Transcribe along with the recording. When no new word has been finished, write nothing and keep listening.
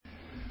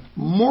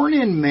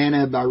Morning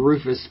Manna by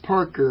Rufus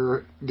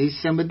Parker,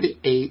 December the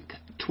 8th,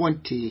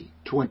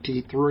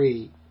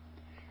 2023.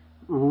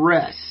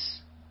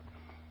 Rest.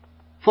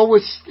 For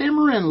with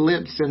stammering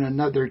lips and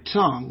another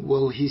tongue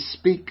will he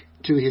speak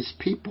to his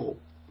people,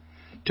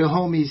 to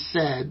whom he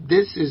said,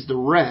 This is the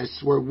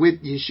rest wherewith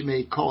ye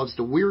may cause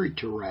the weary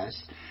to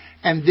rest,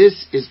 and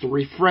this is the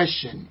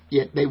refreshing,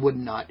 yet they would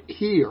not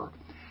hear.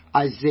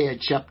 Isaiah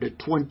chapter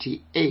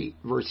 28,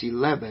 verse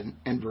 11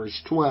 and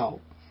verse 12.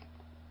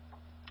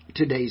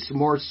 Today's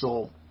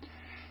morsel.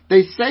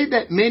 They say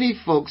that many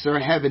folks are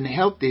having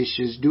health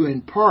issues due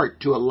in part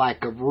to a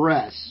lack of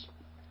rest.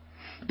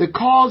 The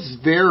cause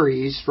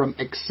varies from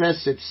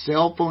excessive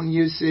cell phone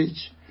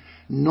usage,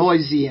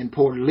 noisy and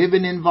poor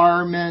living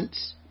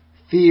environments,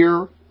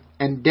 fear,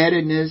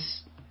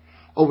 indebtedness,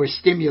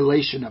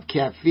 overstimulation of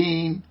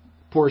caffeine,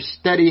 poor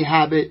study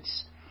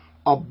habits,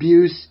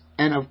 abuse,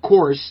 and of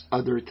course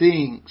other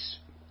things.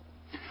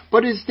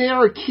 But is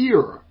there a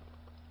cure?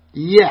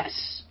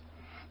 Yes.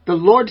 The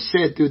Lord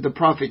said through the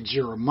prophet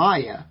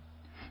Jeremiah,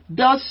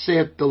 Thus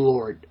saith the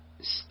Lord,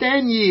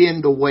 Stand ye in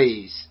the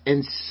ways,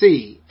 and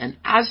see, and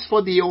ask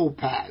for the old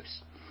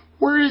paths.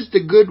 Where is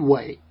the good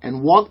way?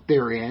 And walk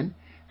therein,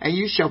 and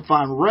you shall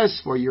find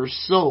rest for your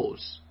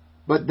souls.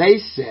 But they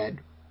said,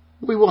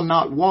 We will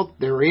not walk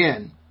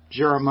therein.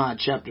 Jeremiah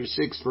chapter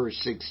 6, verse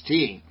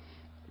 16.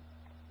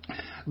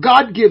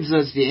 God gives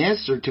us the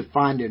answer to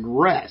finding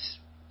rest,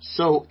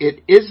 so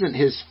it isn't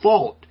His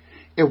fault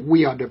if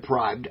we are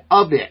deprived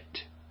of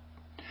it.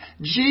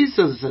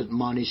 Jesus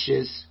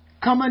admonishes,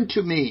 Come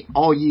unto me,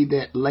 all ye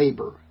that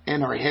labor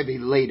and are heavy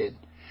laden,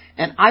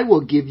 and I will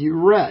give you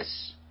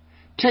rest.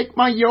 Take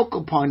my yoke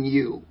upon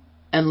you,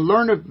 and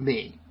learn of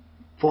me,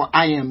 for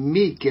I am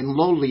meek and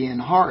lowly in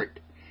heart,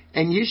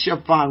 and ye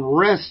shall find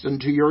rest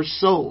unto your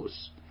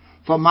souls.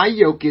 For my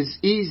yoke is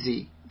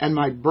easy, and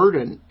my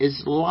burden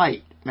is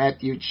light.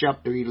 Matthew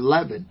chapter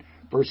 11,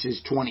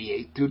 verses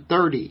 28 through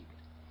 30.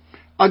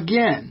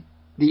 Again,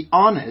 the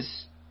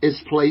onus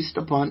is placed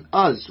upon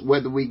us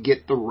whether we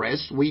get the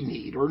rest we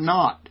need or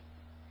not.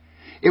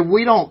 If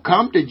we don't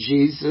come to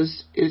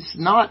Jesus, it's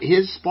not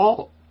His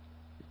fault.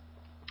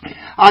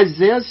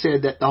 Isaiah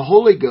said that the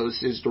Holy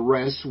Ghost is the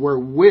rest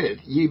wherewith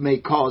ye may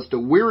cause the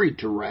weary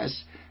to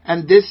rest,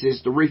 and this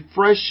is the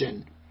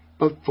refreshing,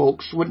 but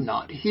folks would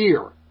not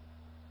hear.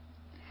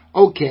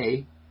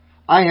 Okay,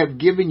 I have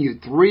given you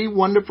 3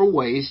 wonderful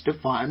ways to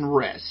find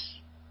rest.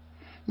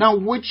 Now,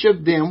 which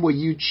of them will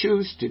you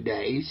choose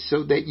today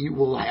so that you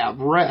will have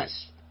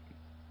rest?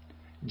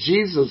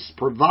 Jesus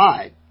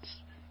provides.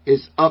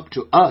 It's up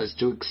to us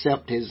to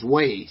accept His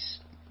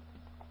ways.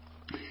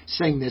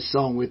 Sing this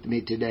song with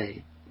me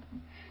today.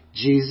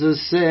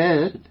 Jesus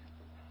said,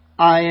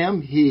 I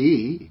am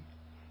He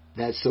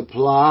that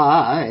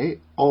supply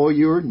all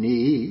your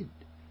need.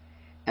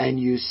 And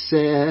you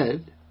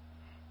said,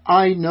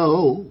 I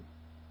know,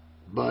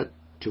 but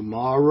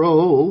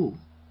tomorrow.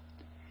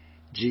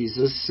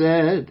 Jesus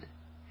said,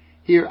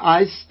 Here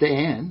I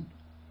stand,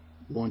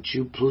 won't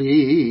you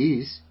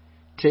please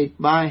take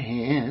my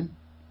hand?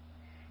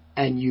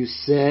 And you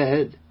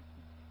said,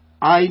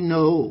 I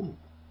know,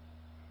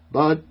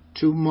 but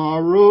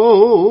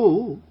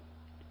tomorrow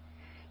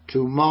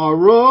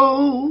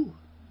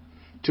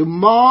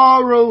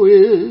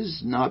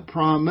is not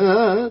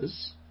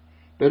promised.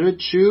 Better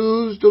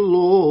choose the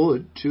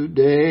Lord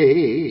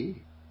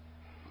today.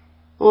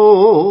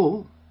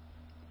 Oh,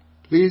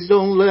 please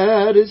don't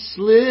let it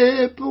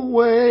slip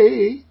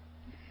away.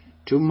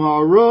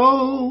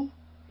 Tomorrow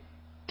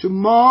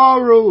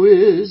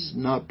is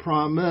not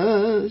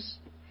promised.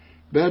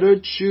 Better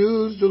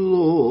choose the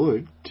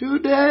Lord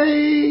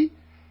today,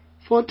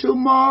 for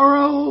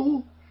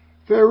tomorrow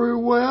very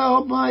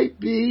well might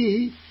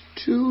be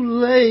too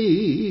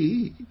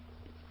late.